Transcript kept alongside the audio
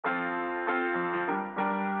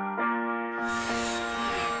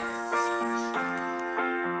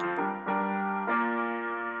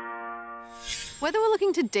Whether we're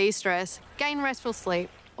looking to de-stress, gain restful sleep,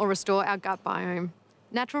 or restore our gut biome,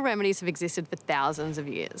 natural remedies have existed for thousands of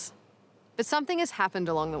years. But something has happened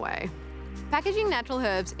along the way. Packaging natural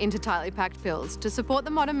herbs into tightly packed pills to support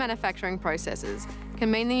the modern manufacturing processes can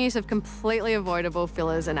mean the use of completely avoidable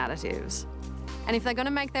fillers and additives. And if they're going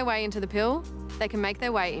to make their way into the pill, they can make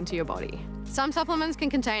their way into your body. Some supplements can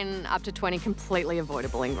contain up to 20 completely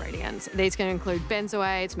avoidable ingredients. These can include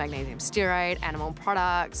benzoates, magnesium stearate, animal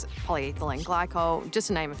products, polyethylene glycol, just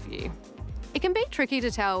to name a few. It can be tricky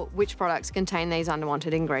to tell which products contain these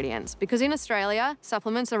unwanted ingredients because in Australia,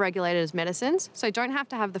 supplements are regulated as medicines, so don't have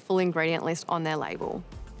to have the full ingredient list on their label.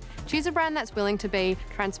 Choose a brand that's willing to be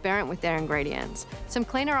transparent with their ingredients. Some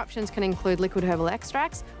cleaner options can include liquid herbal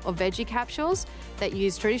extracts or veggie capsules that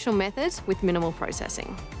use traditional methods with minimal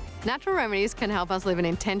processing. Natural remedies can help us live an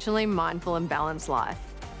intentionally mindful and balanced life.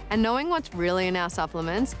 And knowing what's really in our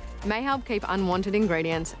supplements may help keep unwanted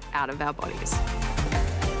ingredients out of our bodies.